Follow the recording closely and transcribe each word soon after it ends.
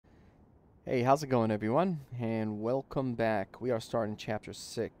Hey, how's it going, everyone? And welcome back. We are starting chapter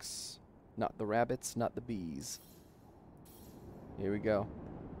 6. Not the rabbits, not the bees. Here we go.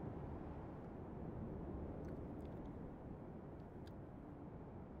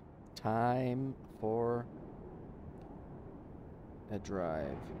 Time for a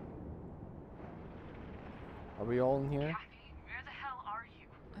drive. Are we all in here? Kathy, where the hell are you?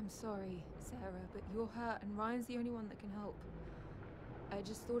 I'm sorry, Sarah, but you're hurt and Ryan's the only one that can help. I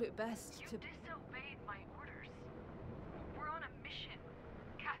just thought it best You to... disobeyed my orders. We're on a mission.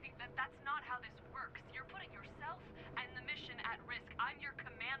 Kathy, that's not how this works. You're putting yourself and the mission at risk. I'm your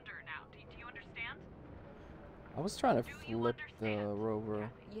commander now. Do you understand? I was trying to Do you flip the understand,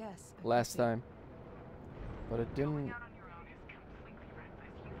 rover Kathy? Yes, I last copy. time, but it Going didn't. out on your own is completely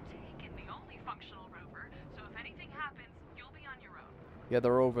reckless. You've taken the only functional rover, so if anything happens, you'll be on your own. Yeah,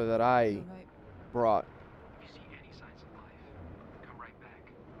 the rover that You're I right. brought. If you see any signs of life, come right back.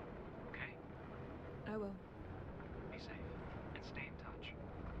 Okay? I will. Be safe and stay in touch.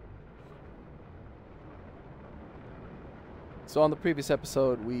 So on the previous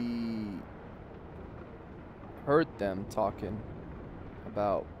episode, we heard them talking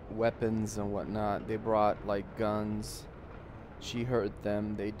about weapons and whatnot. They brought like guns. She heard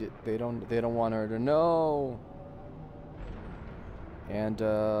them. They don't want her to know. And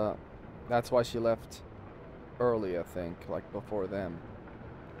that's why she left early, I think, like before them.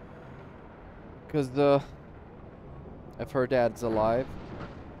 Cuz if her dad's alive,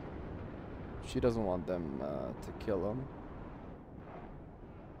 she doesn't want them to kill him.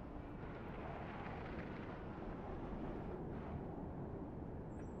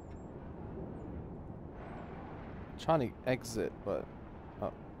 Trying to exit, but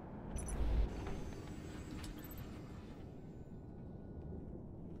oh.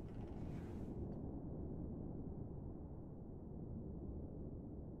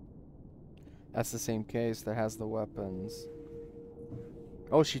 That's the same case that has the weapons.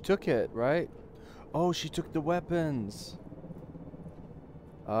 Oh, she took it, right? Oh, she took the weapons.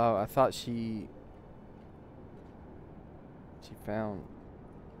 Oh, I thought she found.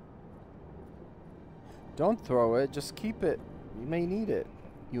 Don't throw it, just keep it. You may need it.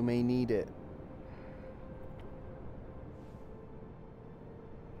 You may need it.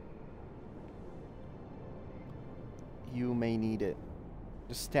 You may need it.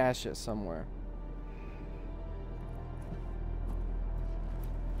 Just stash it somewhere.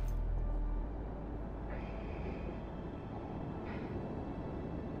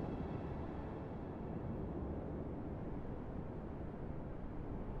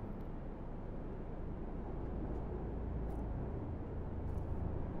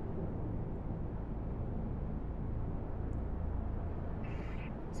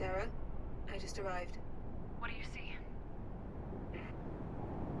 Sarah, I just arrived. What do you see?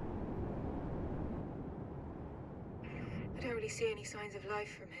 I don't really see any signs of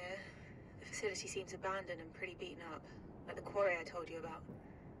life from here. The facility seems abandoned and pretty beaten up, like the quarry I told you about.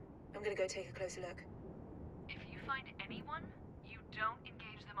 I'm gonna go take a closer look. If you find anyone, you don't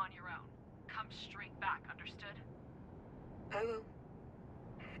engage them on your own. Come straight back, understood? I will.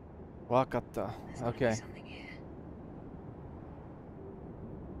 Wakata. There's gotta be Okay. something here.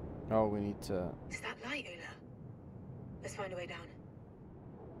 Oh, we need to. Is that light, Ula? Let's find a way down.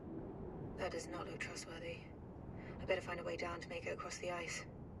 That does not look trustworthy. I better find a way down to make it across the ice.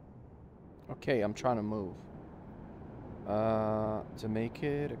 Okay, I'm trying to move. To make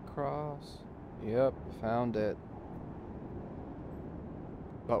it across. Yep, found it.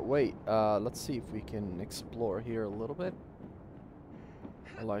 But wait, let's see if we can explore here a little bit.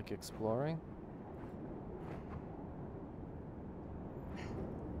 I like exploring.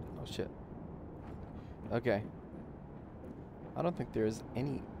 Oh shit. Okay. I don't think there's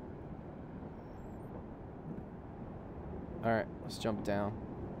any. Alright, let's jump down.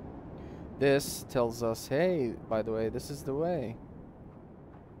 This tells us, hey, by the way, this is the way.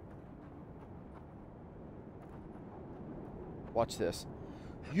 Watch this.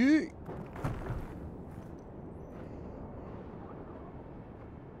 You.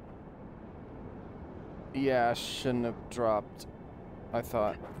 Yeah, I shouldn't have dropped, I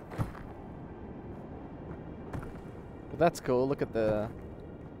thought. But that's cool. Look at the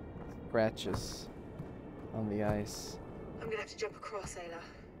scratches on the ice. I'm gonna have to jump across, Ayla.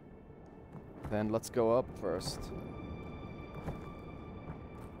 Then let's go up first.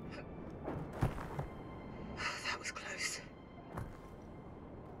 That was close.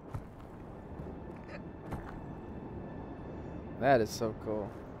 That is so cool.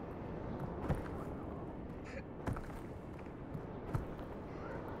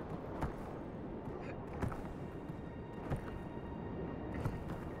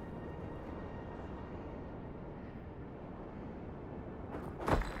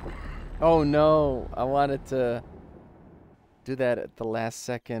 Oh no, I wanted to do that at the last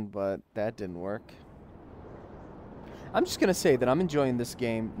second, but that didn't work. I'm just gonna say that I'm enjoying this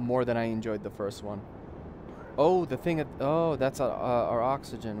game more than I enjoyed the first one. Oh, the thing oh, that's our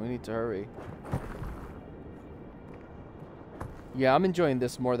oxygen. We need to hurry. Yeah, I'm enjoying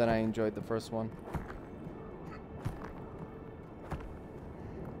this more than I enjoyed the first one.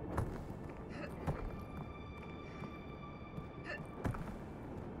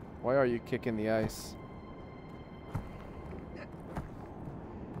 Why are you kicking the ice?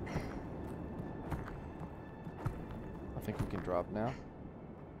 I think we can drop now.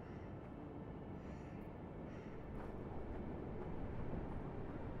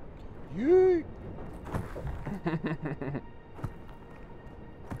 Yeet!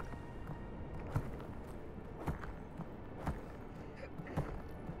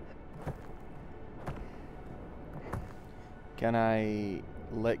 Can I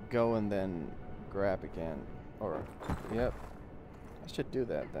let go and then grab again? Or, yep. I should do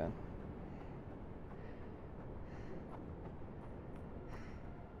that then.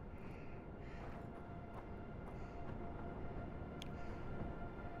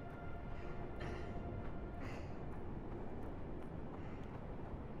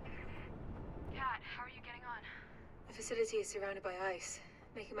 Kat, how are you getting on? The facility is surrounded by ice.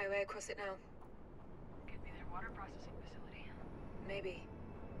 Making my way across it now. Could be their water processing facility. Maybe.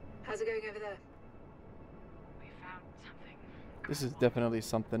 How's it going over there? We found something. This is definitely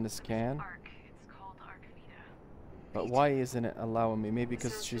something to scan. ARK. It's called ARK Vita. But why isn't it allowing me? Maybe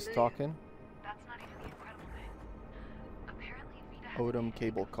because Sounds she's familiar. talking? That's not even the incredible bit. Apparently, Vita has Odom a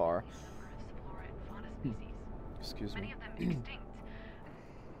cable database car. of numerous flora and fauna species. Excuse Many me. of them extinct.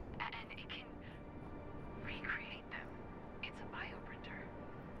 And it can recreate them. It's a bioprinter.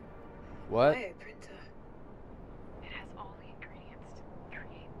 What? Bioprinter. It has all the ingredients to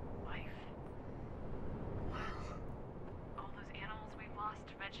create life. Wow. All those animals we've lost,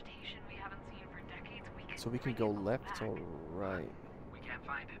 vegetation we haven't seen for decades, So we can bring go it all left back. or right? We can't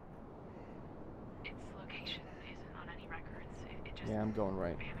find it. Its location isn't on any records. It just Yeah, I'm going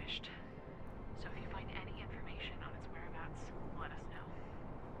right. vanished. So if you find any information on its whereabouts, let us know.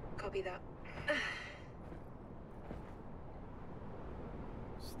 Copy that.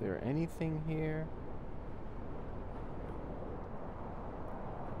 Is there anything here?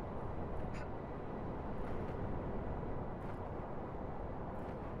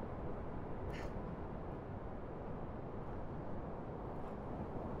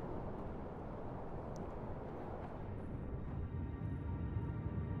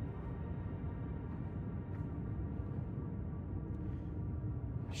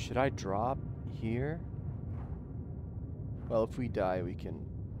 Should I drop here? Well, if we die, we can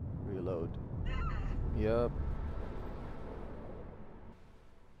reload. Yup.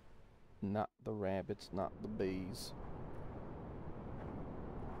 Not the rabbits, not the bees.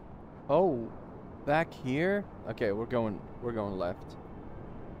 Oh, back here? Okay, we're going left.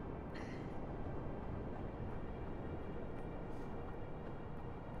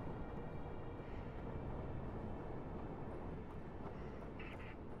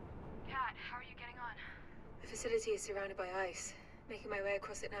 Kat, how are you getting on? The facility is surrounded by ice. Making my way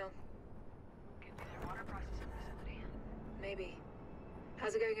across it now. Could be their water processing facility. Maybe.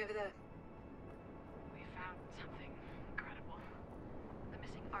 How's it going over there? We found something incredible. The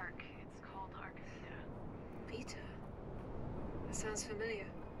missing ARK. It's called ARK Vita. Vita. That sounds familiar.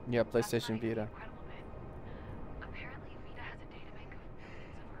 Yeah, That's not PlayStation even the Vita. incredible bit. Apparently, Vita has a databank of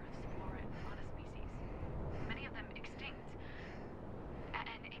millions of Earth's flora and fauna species. Many of them extinct. And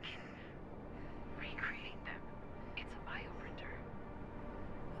it can recreate them. It's a bioprinter.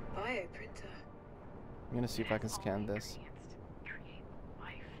 Bioprinter. I'm gonna see if I can scan this. Create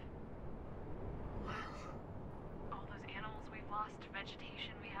life. Wow. All those animals we've lost,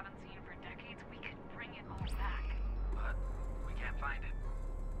 vegetation we haven't seen for decades, we could bring it all back. But we can't find it.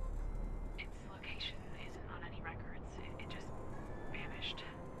 Its location isn't on any records. It just vanished.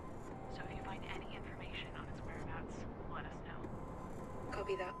 So if you find any information on its whereabouts, let us know.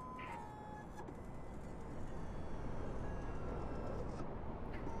 Copy that.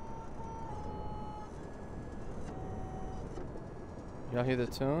 Y'all hear the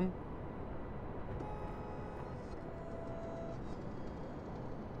tune?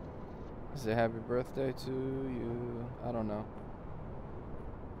 Is it happy birthday to you? I don't know.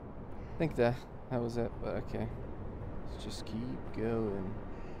 I think that was it, but okay. Let's just keep going.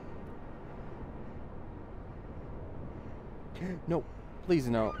 No, please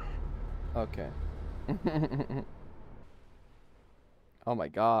no. Okay. Oh my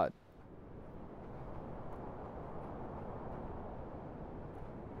god.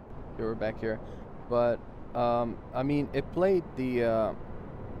 Okay, we're back here. But, I mean, it played the,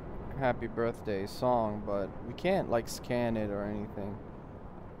 Happy Birthday song, but we can't, like, scan it or anything.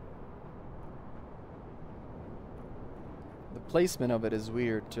 The placement of it is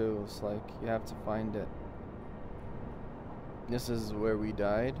weird, too. It's like, you have to find it. This is where we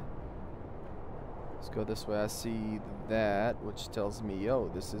died. Let's go this way. I see that, which tells me, yo,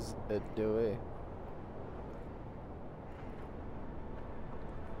 this is the way.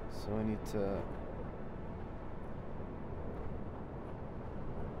 So I need to...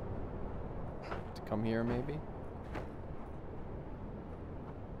 come here, maybe?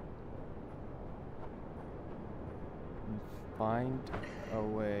 And find a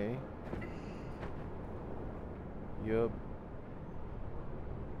way. Yup.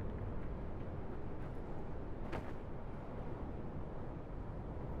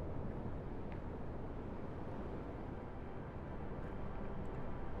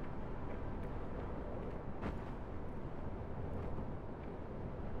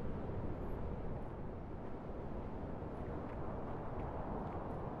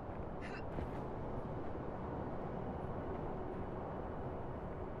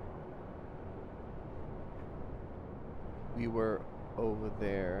 We were over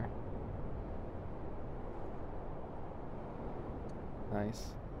there. Nice.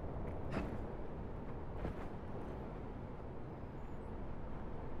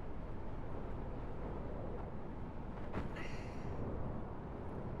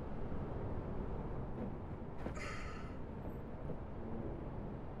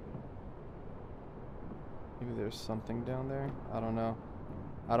 Maybe there's something down there. I don't know.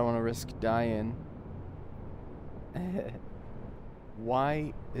 I don't want to risk dying.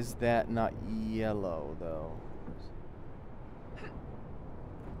 Why is that not yellow, though?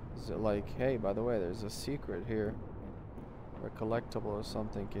 Is it like, hey, by the way, there's a secret here. Or a collectible or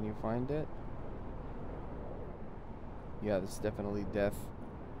something. Can you find it? Yeah, that's definitely death.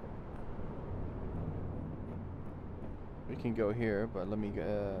 We can go here, but let me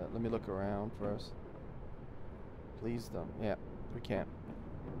look around first. Please don't. Yeah, we can't.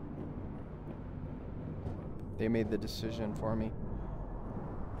 They made the decision for me.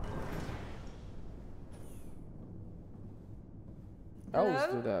 I always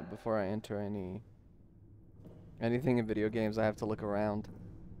do that before I enter anything in video games. I have to look around.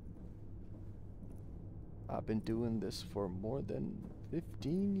 I've been doing this for more than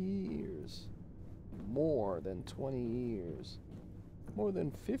 15 years. More than 20 years. More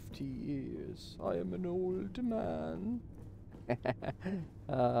than 50 years. I am an old man.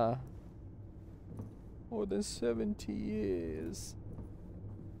 More than 70 years.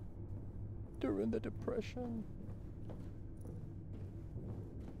 During the Depression.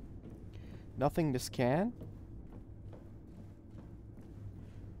 Nothing to scan?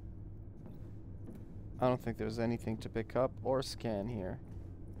 I don't think there's anything to pick up or scan here.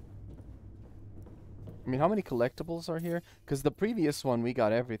 I mean, how many collectibles are here? Because the previous one, we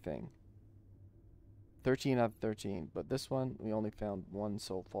got everything. 13 out of 13. But this one, we only found one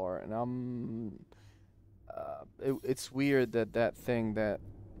so far. And it's weird that that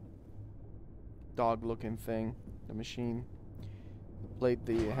dog-looking thing, the machine, played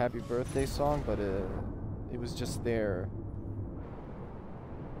the Happy Birthday song, but it was just there.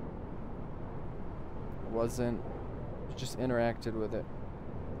 It wasn't, it just interacted with it.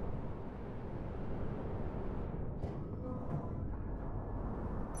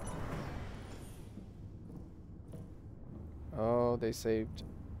 Oh, they saved.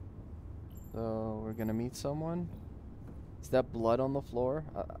 So we're gonna meet someone. Is that blood on the floor?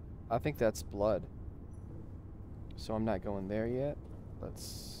 I think that's blood. So I'm not going there yet.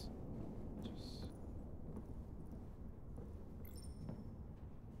 Let's just...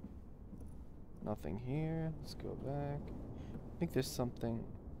 Nothing here. Let's go back. I think there's something.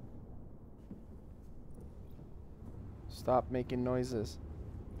 Stop making noises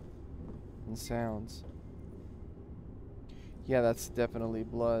and sounds. Yeah, that's definitely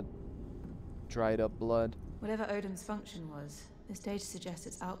blood. Dried up blood. Whatever Odom's function was, this data suggests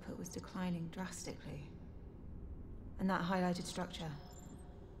its output was declining drastically. And that highlighted structure,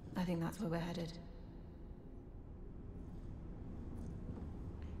 I think that's where we're headed.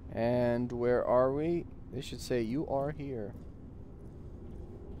 And where are we? They should say, you are here.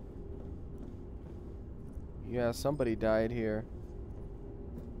 Yeah, somebody died here.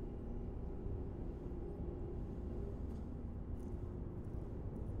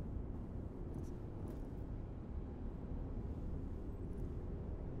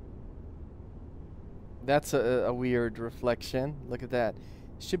 That's a weird reflection. Look at that.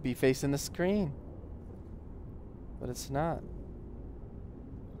 It should be facing the screen. But it's not.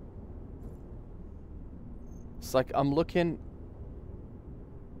 It's like I'm looking.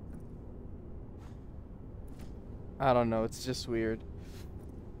 I don't know. It's just weird.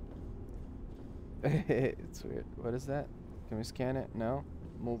 It's weird. What is that? Can we scan it? No?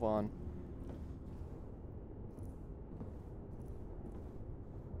 Move on.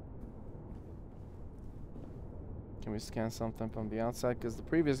 Can we scan something from the outside? Because the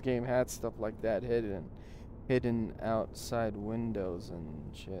previous game had stuff like that hidden outside windows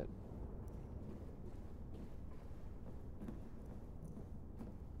and shit.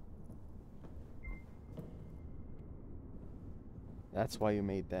 That's why you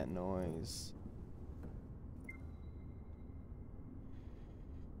made that noise.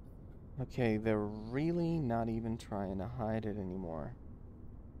 Okay, they're really not even trying to hide it anymore.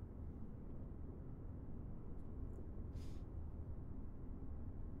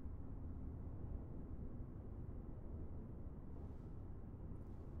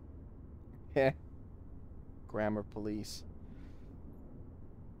 Heh. Grammar police.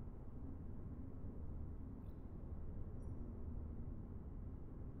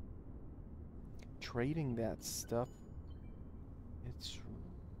 Trading that stuff, it's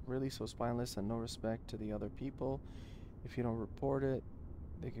really so spineless and no respect to the other people. If you don't report it,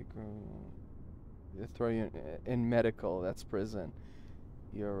 they could they throw you in medical. That's prison.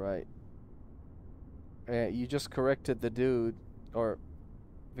 You're right. You just corrected the dude, or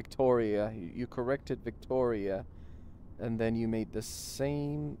Victoria. You corrected Victoria, and then you made the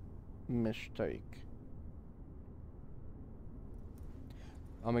same mistake.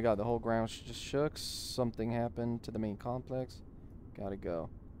 Oh my god, the whole ground just shook. Something happened to the main complex. Gotta go.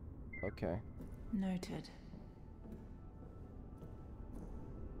 Okay. Noted.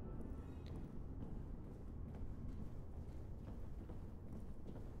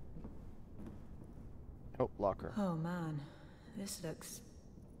 Oh, locker. Oh man, this looks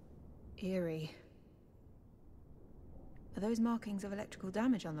eerie. Are those markings of electrical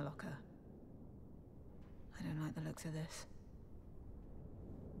damage on the locker? I don't like the looks of this.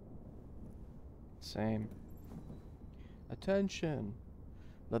 Same. Attention!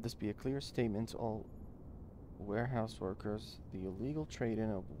 Let this be a clear statement to all warehouse workers. The illegal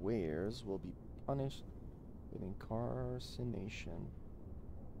trade-in of wares will be punished with incarceration.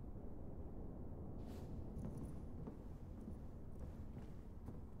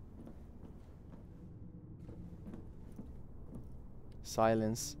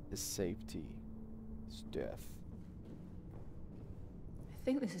 Silence is safety. It's death. I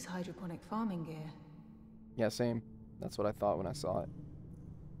think this is hydroponic farming gear. Yeah, same. That's what I thought when I saw it.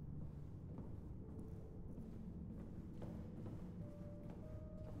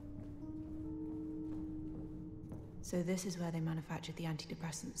 So this is where they manufactured the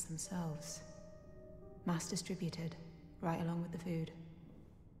antidepressants themselves. Mass distributed, right along with the food.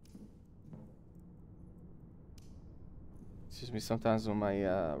 Excuse me, sometimes when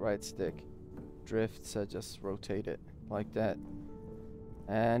my right stick drifts, I just rotate it like that.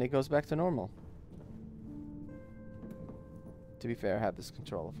 And it goes back to normal. To be fair, I have this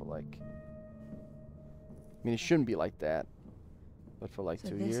controller for like... I mean, it shouldn't be like that. But for like So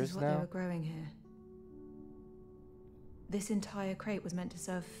 2 this years is what now. they were growing here. This entire crate was meant to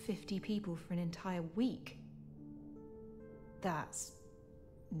serve 50 people for an entire week. That's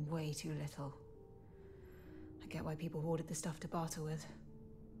way too little. I get why people hoarded the stuff to barter with.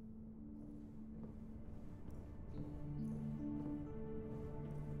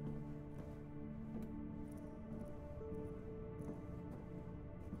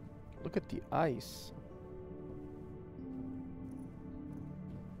 Look at the ice.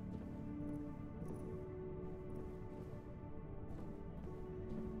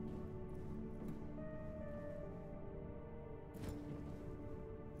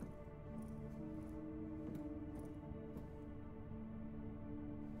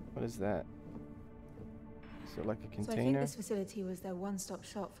 What is that? Is it like a container? So I think this facility was their one-stop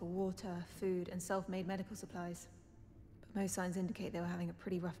shop for water, food, and self-made medical supplies. But most signs indicate they were having a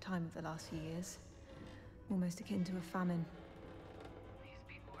pretty rough time of the last few years. Almost akin to a famine. These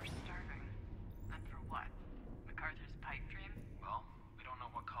people were starving. And for what? MacArthur's pipe dream? Well, we don't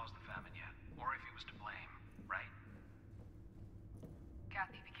know what caused the famine yet, or if he was to blame, right?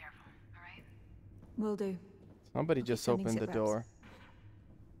 Kathy, be careful, alright? Will do. Somebody I'll just keep sending opened the sit door. reps.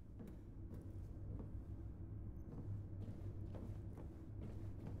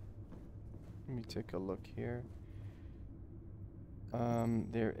 Let me take a look here.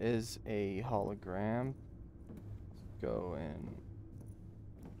 There is a hologram. Let's go and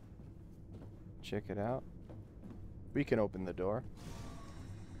check it out. We can open the door.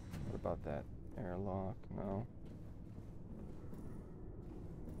 What about that airlock? No.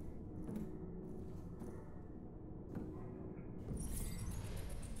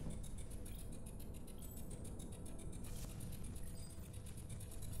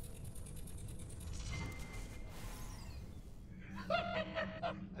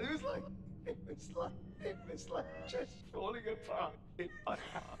 It's like just falling apart in my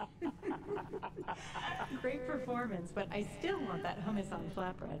heart. Great performance, but I still want that hummus on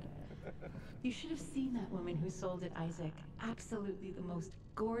flatbread. You should have seen that woman who sold it, Isaac. Absolutely the most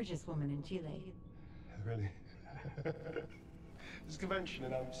gorgeous woman in Chile. Really? There's a convention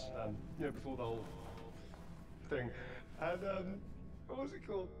in Amsterdam, you know, before the whole thing. And, what was it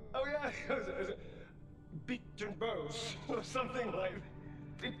called? Oh, yeah, it was Beat and Bows, or something like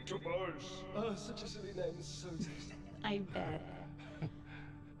Beat to Bows. Oh, such a silly name, it's so tasty. I bet.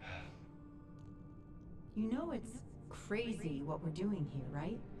 You know it's crazy what we're doing here,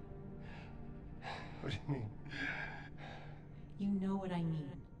 right? What do you mean? You know what I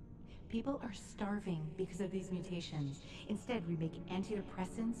mean. People are starving because of these mutations. Instead, we make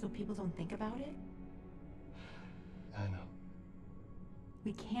antidepressants so people don't think about it. I know.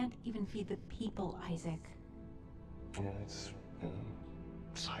 We can't even feed the people, Isaac. Yeah, it's,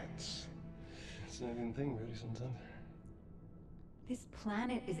 science. It's an alien thing, really, sometimes. This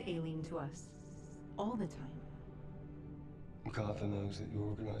planet is alien to us. All the time. MacArthur knows that you're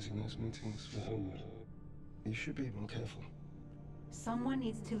organizing those meetings for Homewood. You should be more careful. Someone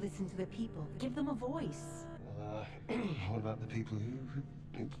needs to listen to the people. Give them a voice. What about the people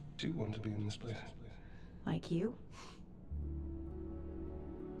who do want to be in this place? Like you?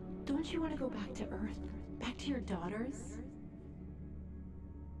 Don't you want to go back to Earth? Back to your daughters?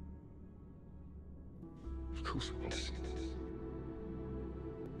 Of course I want to see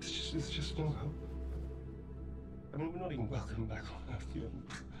this. There's just no hope. I mean, we're not even welcome back on Earth, you know.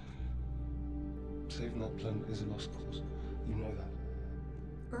 Saving that planet is a lost cause. You know that.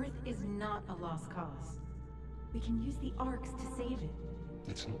 Earth is not a lost cause. We can use the ARKs to save it.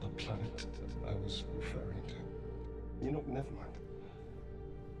 It's not the planet that I was referring to. You know, never mind.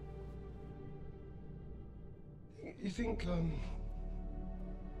 You think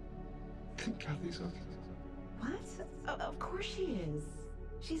Kathy's okay? What? Of course she is.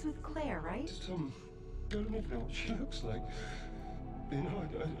 She's with Claire, right? Just, I don't even know what she looks like. You know,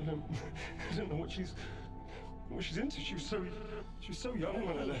 I don't know what she's into. She was so young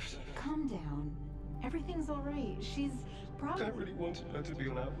when I left. Calm down. Everything's all right. She's probably... I really wanted her to be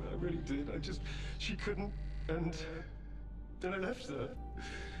on Outward. I really did. She couldn't, and then I left her.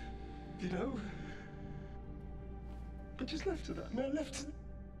 You know? I just left her that. I mean, I left her.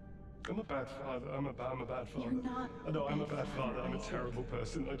 I'm a bad father. I'm a bad father. You're not. I know I'm a bad father. I'm a terrible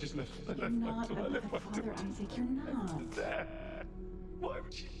person. I just left. I You're left not my a daughter. bad father, Isaac. You're not. There. Why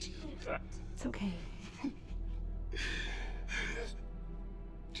would you do that? It's okay.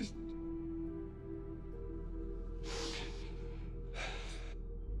 Just.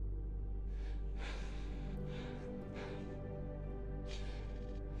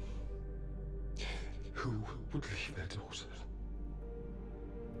 Who would leave their daughter?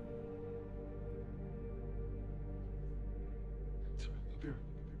 It's all right, I'll be right.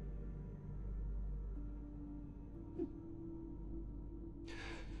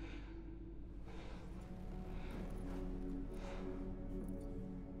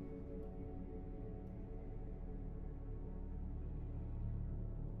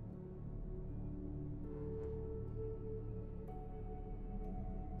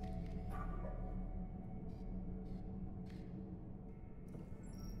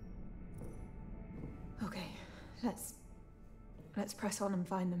 Okay, let's press on and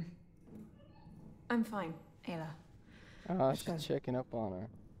find them. I'm fine, Ayla. Ah, she's checking up on her.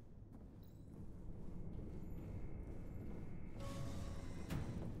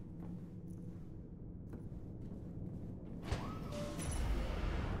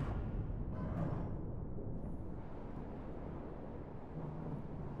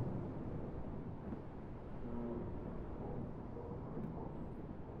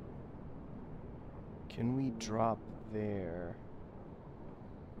 Can we drop there?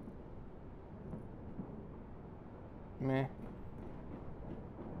 Meh.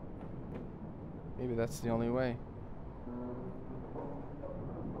 Maybe that's the only way.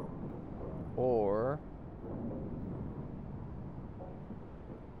 Or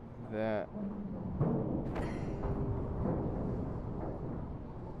that.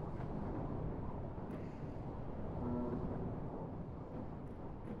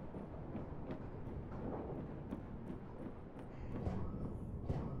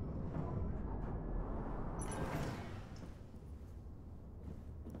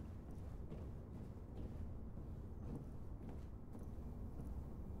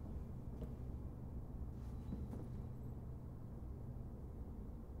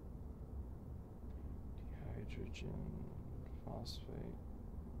 Hydrogen, phosphate.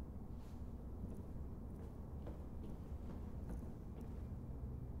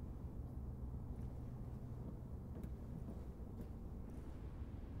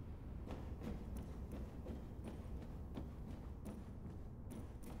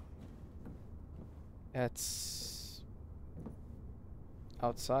 It's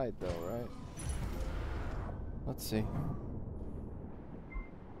outside though, right? Let's see.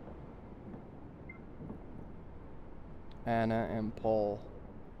 Anna and Paul.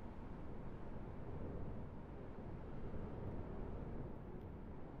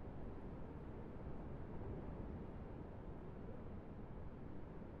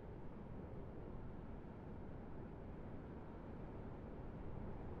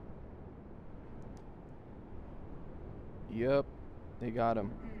 Yep, they got him.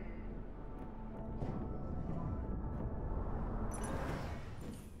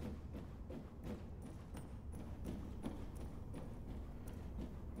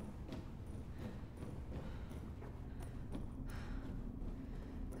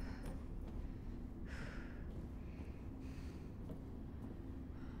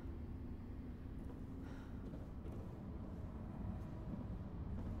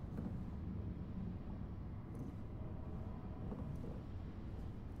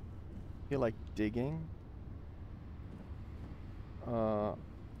 You like digging? Yeah,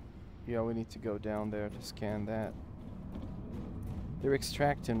 we need to go down there to scan that. They're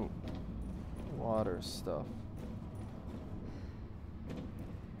extracting water stuff.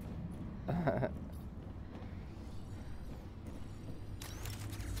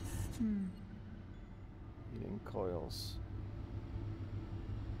 Heating coils.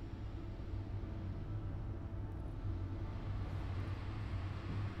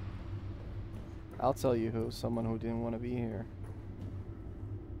 I'll tell you who, someone who didn't want to be here.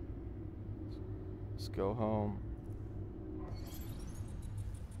 Let's go home.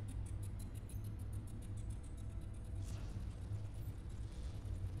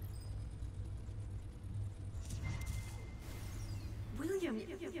 William,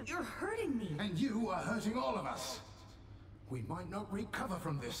 you're hurting me. And you are hurting all of us. We might not recover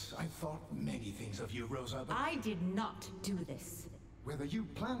from this. I thought many things of you, Rosa, but I did not do this. whether you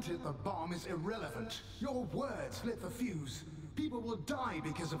planted the bomb is irrelevant. Your words lit the fuse. People will die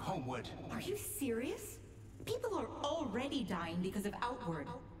because of Homeward. Are you serious? People are already dying because of Outward.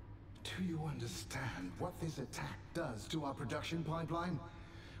 Do you understand what this attack does to our production pipeline?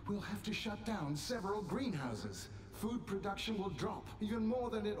 We'll have to shut down several greenhouses. Food production will drop, even more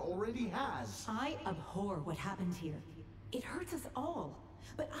than it already has. I abhor what happened here. It hurts us all.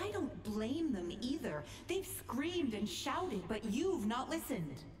 But I don't blame them either. They've screamed and shouted, but you've not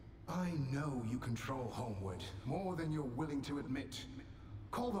listened. I know you control Homeward, more than you're willing to admit.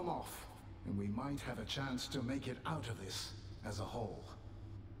 Call them off, and we might have a chance to make it out of this as a whole.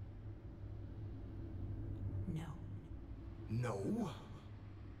 No. No?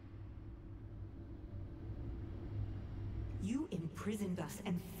 You imprisoned us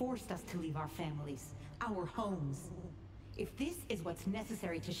and forced us to leave our families, our homes. If this is what's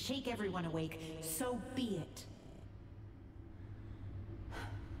necessary to shake everyone awake, so be it.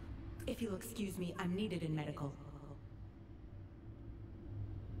 If you'll excuse me, I'm needed in medical.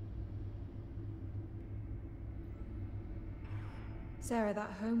 Sarah,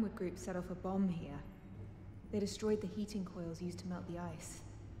 that Homeward group set off a bomb here. They destroyed the heating coils used to melt the ice.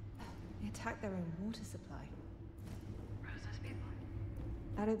 They attacked their own water supply. Rosa's people?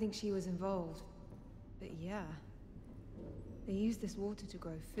 I don't think she was involved, but yeah. They used this water to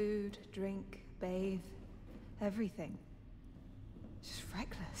grow food, drink, bathe, everything. Just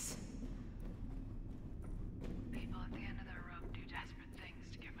reckless. People at the end of their rope do desperate things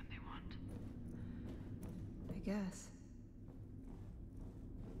to get what they want. I guess.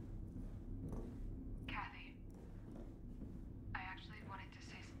 Kathy, I actually wanted to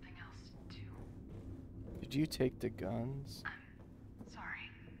say something else, too. Did you take the guns? I'm sorry.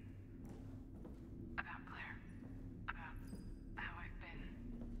 About Claire. About how I've been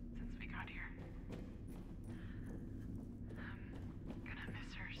since we got here. I'm gonna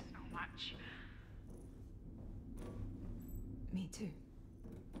miss her so much. Me too.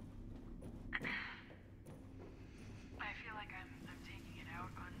 I feel like I'm taking it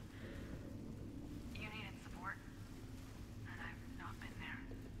out on... You needed support, and I've not been there.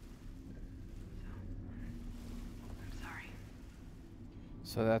 So, I'm sorry.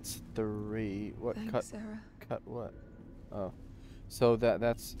 So that's 3. What Thanks, cut? Sarah. Cut what? Oh, so that's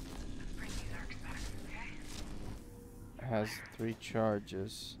Let's bring these ARKs back, okay? has 3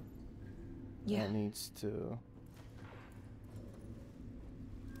 charges. Yeah. That needs to.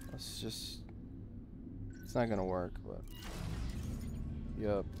 Let's just. It's not gonna work, but.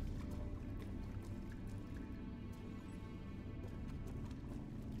 Yup.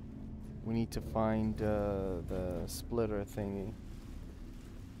 We need to find the splitter thingy.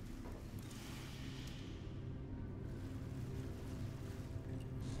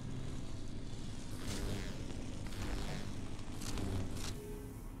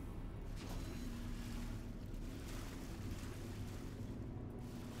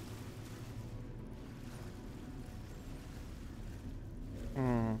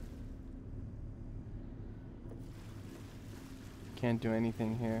 Can't do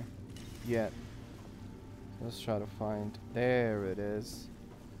anything here yet. Let's try to find. There it is.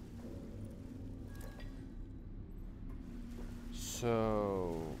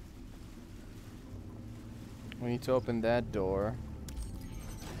 So we need to open that door.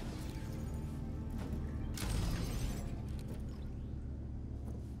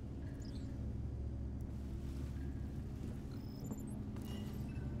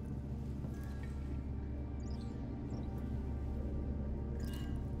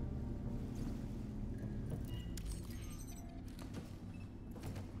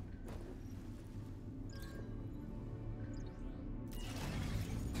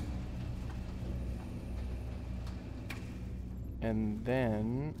 And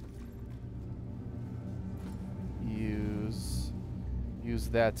then use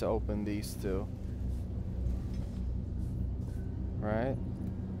that to open these two. Right?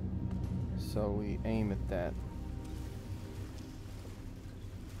 So we aim at that.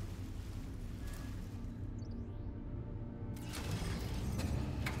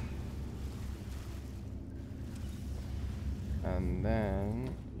 And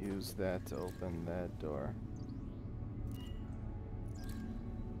then use that to open that door.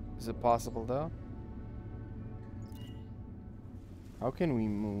 Is it possible though? How can we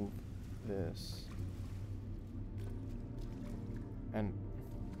move this? And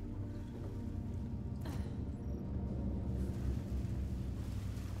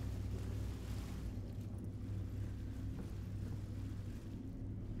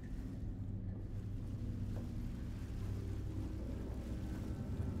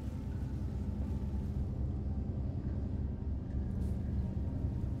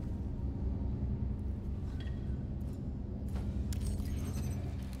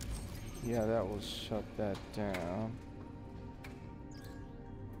yeah, that will shut that down.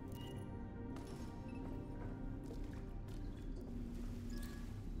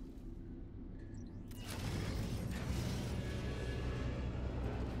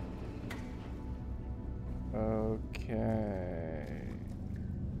 Okay.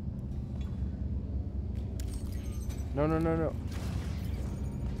 No, no, no, no.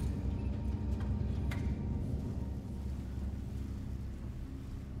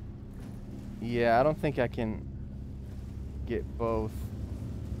 Yeah, I don't think I can get both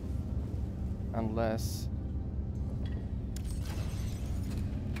unless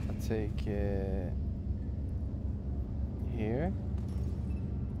I take it here.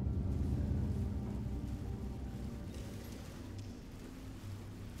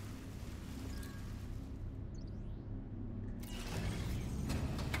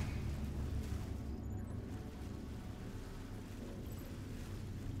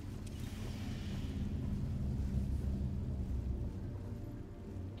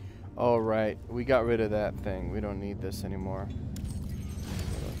 Oh, right. We got rid of that thing. We don't need this anymore.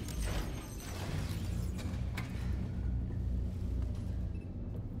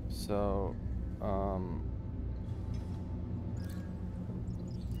 So,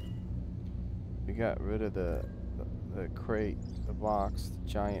 we got rid of the crate, the box, the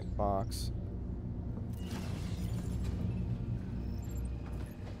giant box.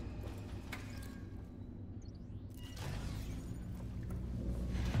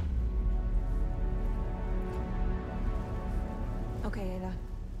 Okay, Ada.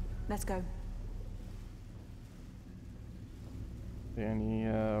 Let's go. Any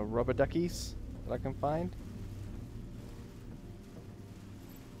rubber duckies that I can find?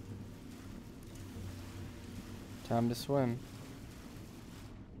 Time to swim.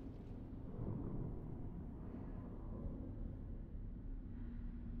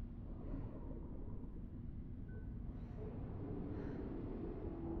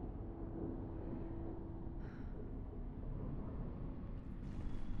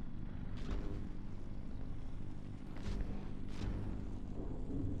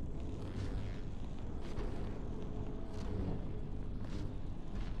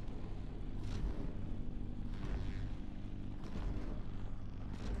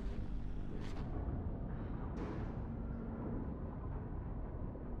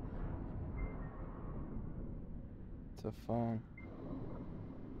 It's a phone.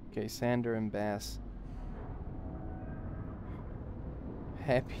 Okay, Sander and Bass.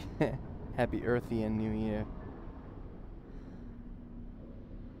 Happy Happy Earthian New Year.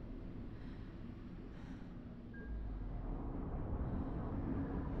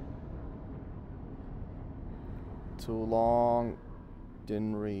 Too long.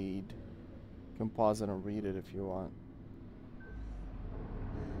 Didn't read. You can pause it and read it if you want.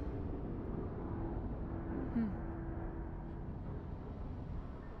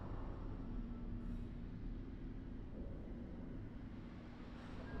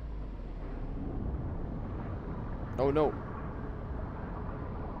 Oh no.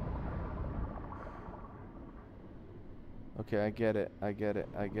 Okay, I get it. I get it.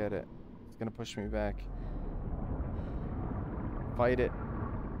 I get it. It's gonna push me back. Fight it.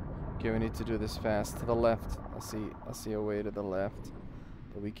 Okay, we need to do this fast. To the left. I see a way to the left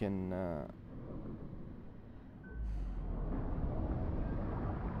that we can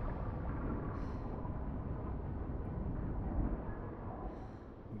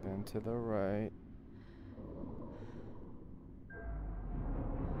then to the right.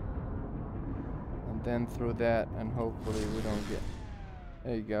 And then through that, and hopefully we don't get...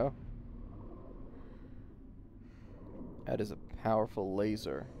 There you go. That is a powerful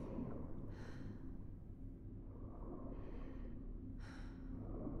laser.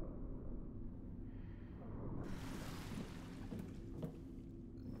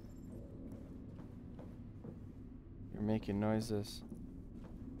 You're making noises.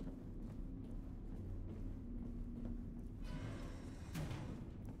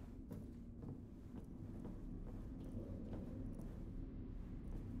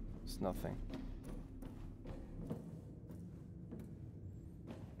 It's nothing.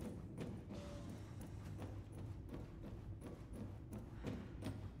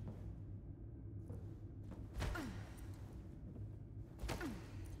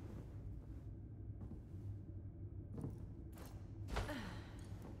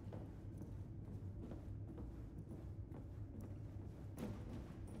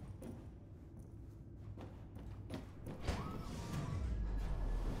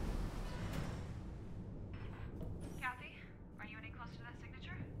 Kathy, are you any close to that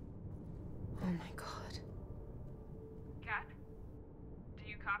signature? Oh my god. Kat? Do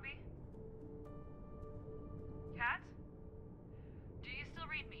you copy? Kat? Do you still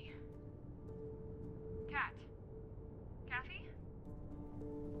read me? Kat? Kathy?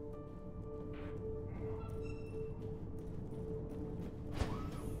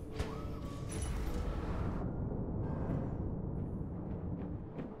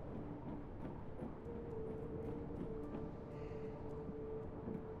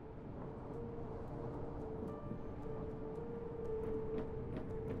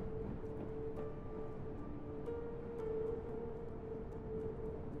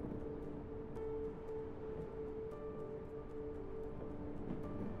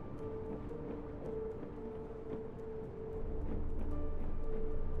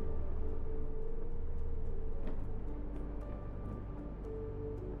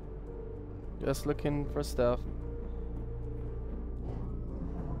 Just looking for stuff.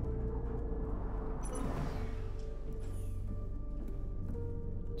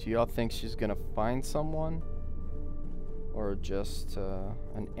 Do y'all think she's gonna find someone? Or just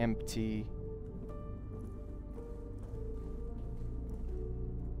an empty...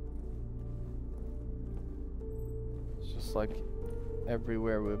 It's just like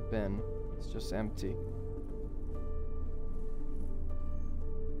everywhere we've been. It's just empty.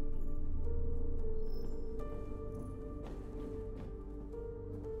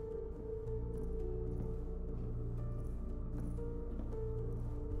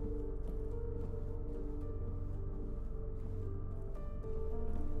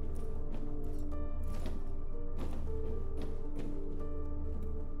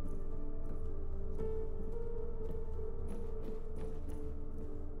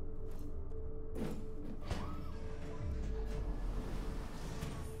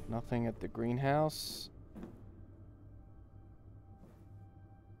 Nothing at the greenhouse.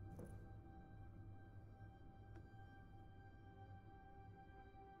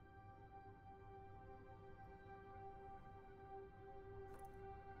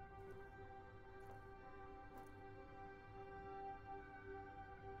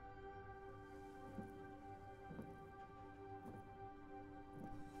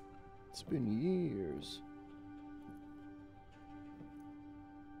 It's been years.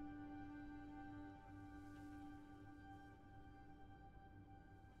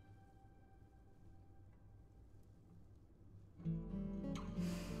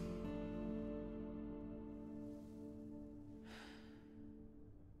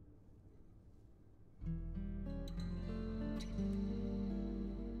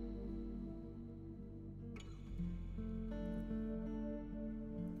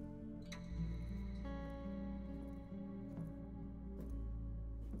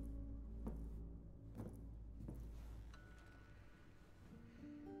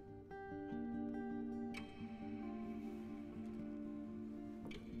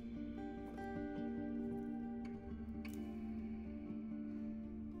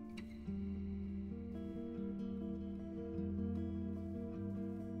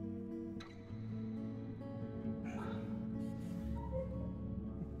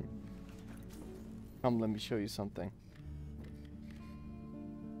 Come, let me show you something.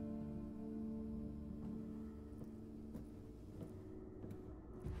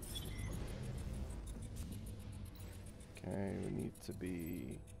 Okay, we need to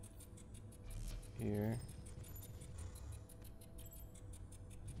be here.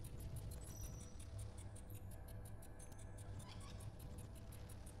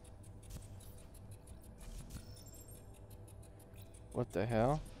 What the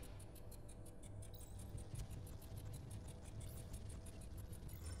hell?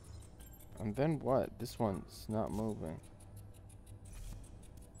 And then what? This one's not moving.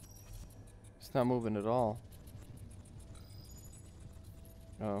 It's not moving at all.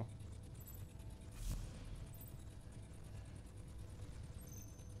 Oh.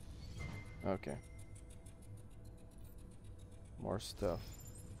 Okay. More stuff.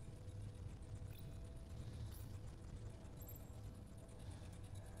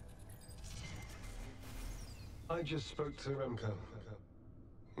 I just spoke to Remco.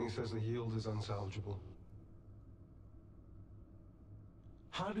 He says the yield is unsalvageable.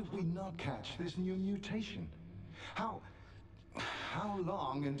 How did we not catch this new mutation? How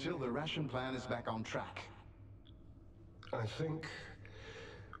long until the ration plan is back on track? I think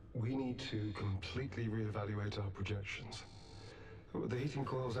we need to completely reevaluate our projections. With the heating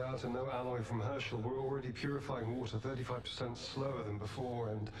coils out and no alloy from Herschel, we're already purifying water 35% slower than before,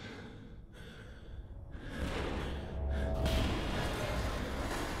 and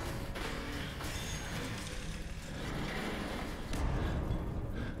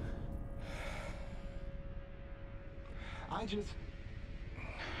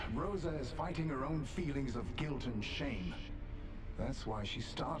Rosa is fighting her own feelings of guilt and shame. That's why she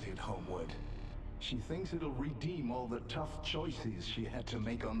started Homewood. She thinks it'll redeem all the tough choices she had to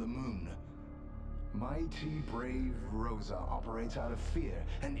make on the moon. Mighty brave Rosa operates out of fear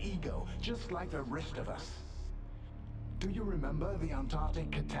and ego, just like the rest of us. Do you remember the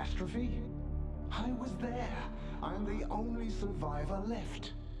Antarctic catastrophe? I was there. I'm the only survivor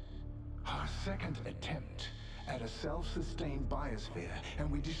left. Our second attempt at a self-sustained biosphere, and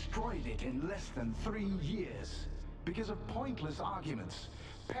we destroyed it in less than 3 years. Because of pointless arguments,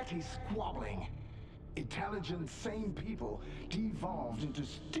 petty squabbling. Intelligent, sane people devolved into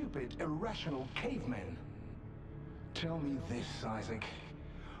stupid, irrational cavemen. Tell me this, Isaac.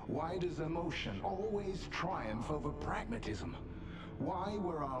 Why does emotion always triumph over pragmatism? Why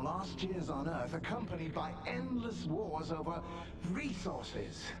were our last years on Earth accompanied by endless wars over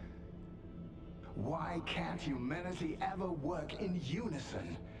resources? Why can't humanity ever work in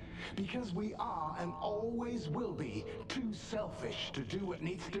unison? Because we are and always will be too selfish to do what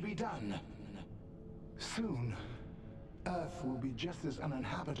needs to be done. Soon, Earth will be just as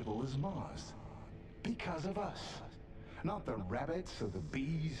uninhabitable as Mars. Because of us. Not the rabbits or the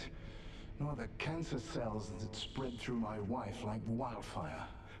bees, nor the cancer cells that spread through my wife like wildfire.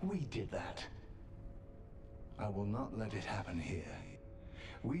 We did that. I will not let it happen here.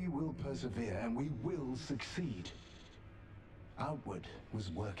 We will persevere and we will succeed. Outward was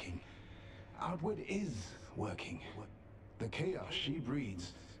working. Outward is working. The chaos she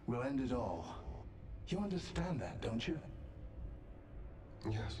breeds will end it all. You understand that, don't you?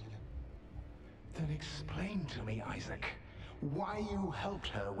 yes. Then explain to me, Isaac, why you helped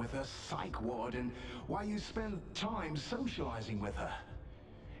her with her psych ward and why you spend time socializing with her.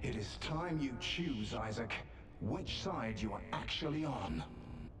 It is time you choose, Isaac, which side you are actually on.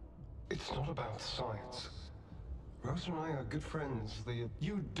 It's not about science. Rosa and I are good friends.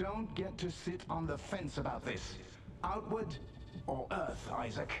 You don't get to sit on the fence about this. Outward or Earth,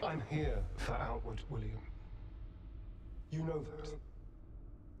 Isaac? I'm here for Outward, William. You know that.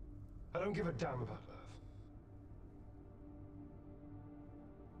 I don't give a damn about Earth.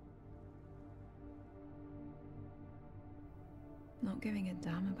 Not giving a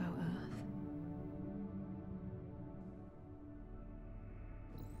damn about Earth.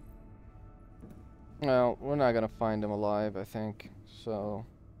 Well, we're not gonna find him alive, I think, so...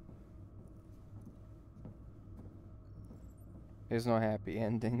 There's no happy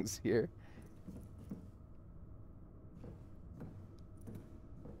endings here.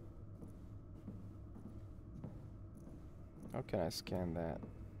 How can I scan that?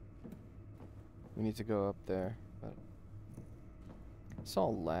 We need to go up there, but... I saw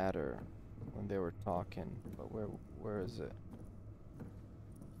a ladder when they were talking, but where is it?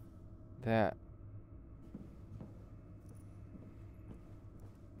 That.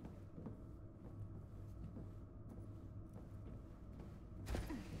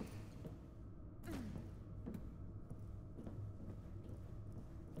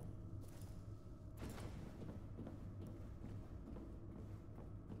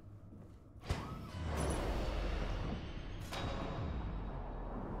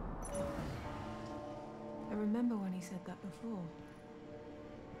 remember when he said that before.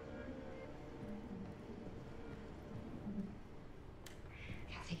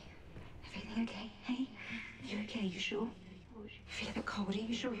 Kathy, everything okay? Hey? You okay? You sure? You feel a bit cold. Are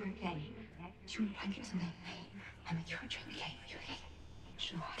you sure you're okay? Do you want a blanket or something? Hey, I'll make you a drink, okay? You okay?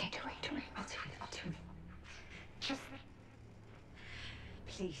 Sure. Okay, don't worry. I'll do it. Just...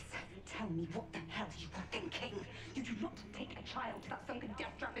 Please, tell me what the hell you were thinking. You do not take a child to that sunken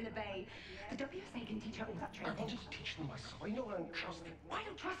death trap in the bay. The WSA can teach her all that I training. can just teach them myself. I know I don't trust them. I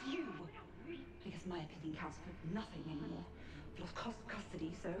don't trust you! Because my opinion counts for nothing anymore. I've lost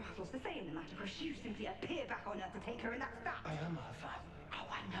custody, so I've lost the say in the matter, because you simply appear back on Earth to take her, and that's that. I am her father.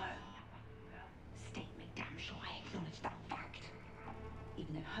 Oh, I know. Stay me damn sure I acknowledge that fact.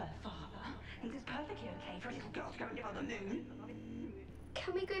 Even though her father thinks it's perfectly okay for a little girl to go and live on the moon.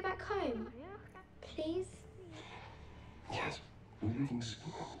 Can we go back home? Please? Yes, we're leaving soon.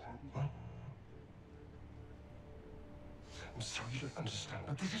 What? I'm sorry you don't understand,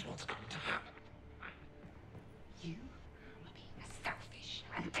 but this is what's going to happen. You are being a selfish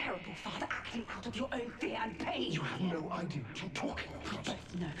and terrible father, acting out of your own fear and pain. You have no idea what you're talking You about.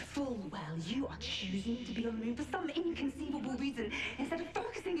 both know full well you are choosing to be on the moon for some inconceivable reason instead of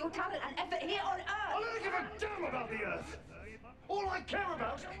focusing your talent and effort here on I Earth. don't give a damn about the Earth. All I care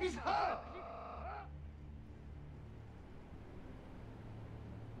about is her.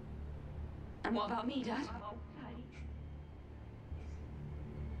 And what about me, Dad?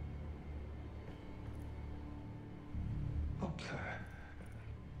 Oh, Claire.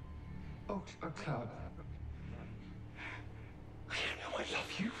 Oh, Claire. You know I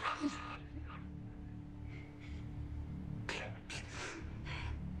love you, right? Claire, please.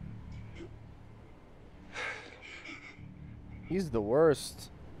 He's the worst.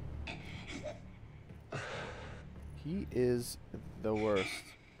 He is the worst.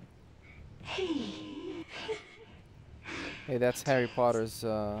 Hey. Hey, that's Harry Potter's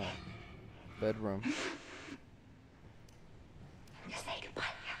bedroom. Say goodbye,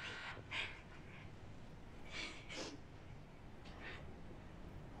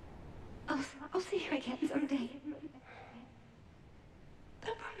 Abby. I'll see you again someday. I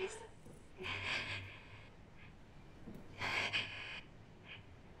promise.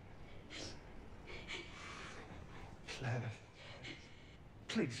 Claire.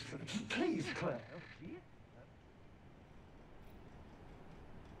 Please, Claire.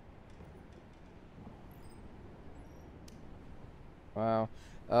 Wow.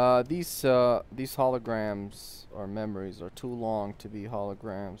 These holograms or memories are too long to be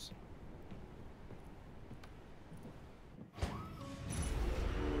holograms.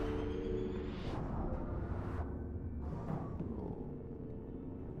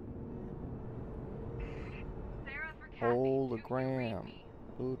 Sarah for Kathy. Hologram.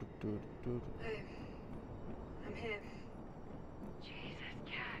 I'm here. Jesus,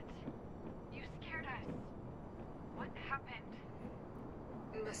 Kat. You scared us. What happened?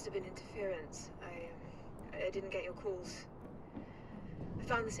 It must have been interference. I didn't get your calls. I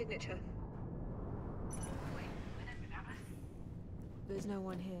found the signature. Wait, when is Alice? There's no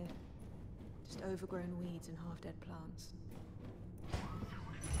one here. Just overgrown weeds and half-dead plants.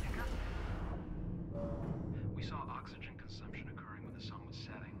 We saw oxygen consumption occurring when the sun was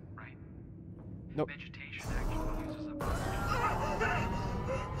setting, right? Nope. Vegetation actually uses up oxygen.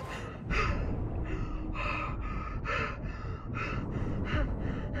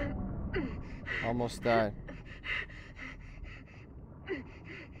 Almost died. This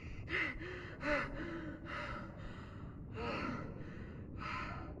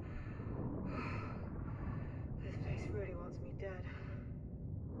place really wants me dead.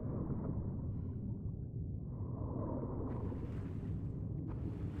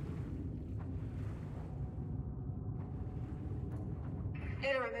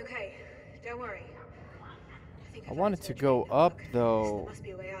 Taylor, I'm okay. Don't worry. I wanted to go up though,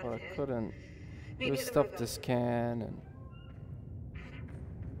 but I couldn't. There's stuff to scan and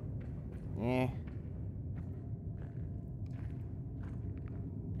yeah.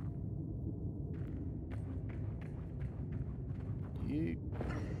 Yeet.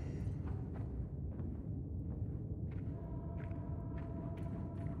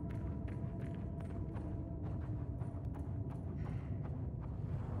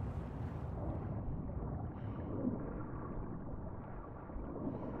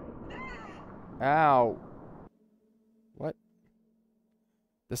 Ow. What?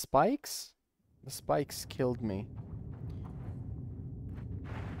 The spikes? The spikes killed me.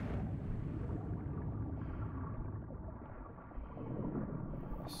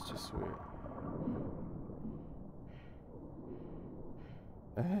 It's just weird.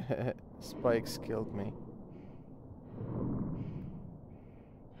 Spikes killed me.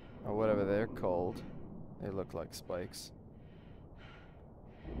 Or whatever they're called. They look like spikes.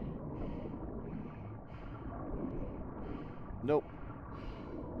 Nope.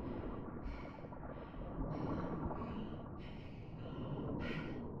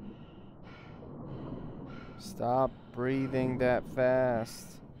 Stop breathing that fast.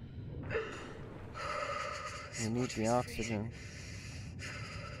 You need the oxygen.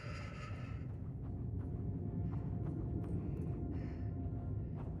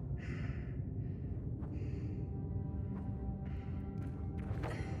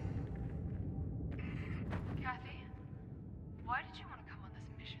 Kathy, why did you want to come on this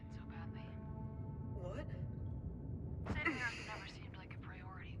mission so badly? What? Saving Earth never seemed like a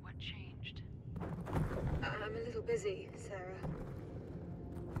priority. What changed? I'm a little busy, Sarah.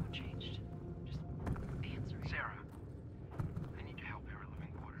 What changed? Just answer. Sarah, I need your help here at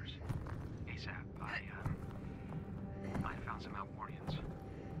living quarters. ASAP. I found some Outwardians.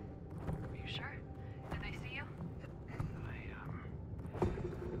 Are you sure? Did they see you? I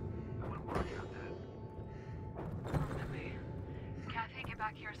wouldn't worry about that. Maybe. Kathy, get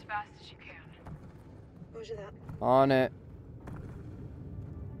back here as fast as you can. Roger that. On it.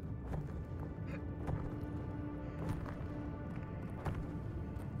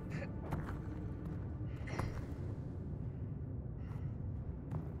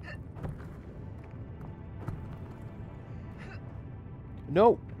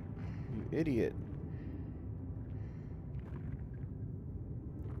 No! You idiot.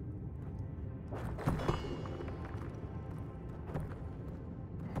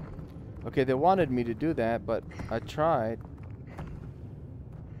 Okay, they wanted me to do that, but I tried.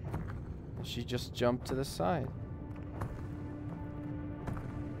 She just jumped to the side.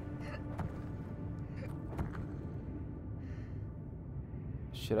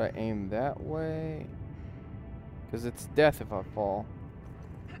 Should I aim that way? Because it's death if I fall.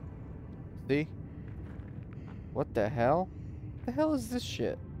 See? What the hell? What the hell is this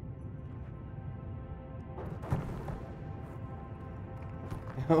shit?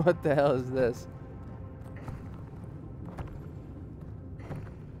 What the hell is this?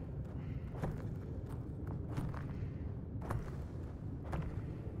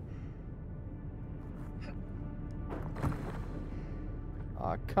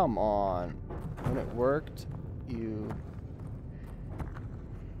 Aw, come on. When it worked, you...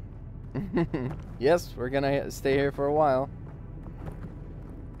 Yes, we're gonna stay here for a while.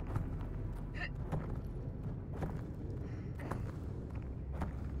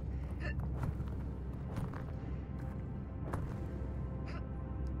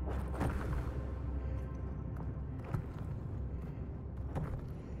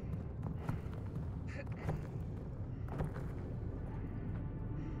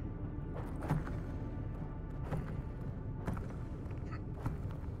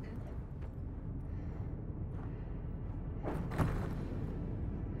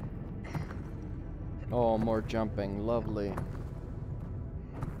 Oh, more jumping. Lovely.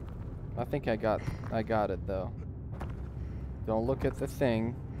 I think I got it though. Don't look at the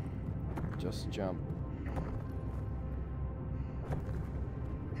thing. Just jump.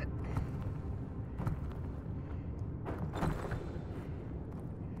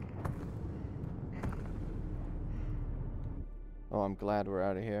 Oh, I'm glad we're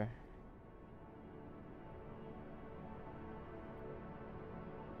out of here.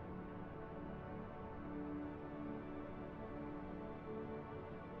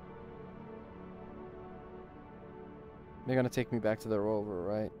 They're gonna take me back to the rover,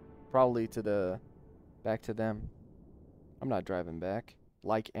 right? Probably to the... back to them. I'm not driving back.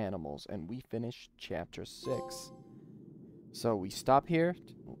 Like animals. And we finished chapter 6. So we stop here.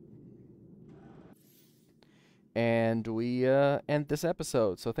 And we end this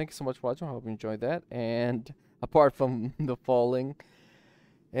episode. So thank you so much for watching. I hope you enjoyed that. And apart from the falling.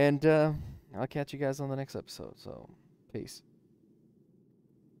 And I'll catch you guys on the next episode. So, peace.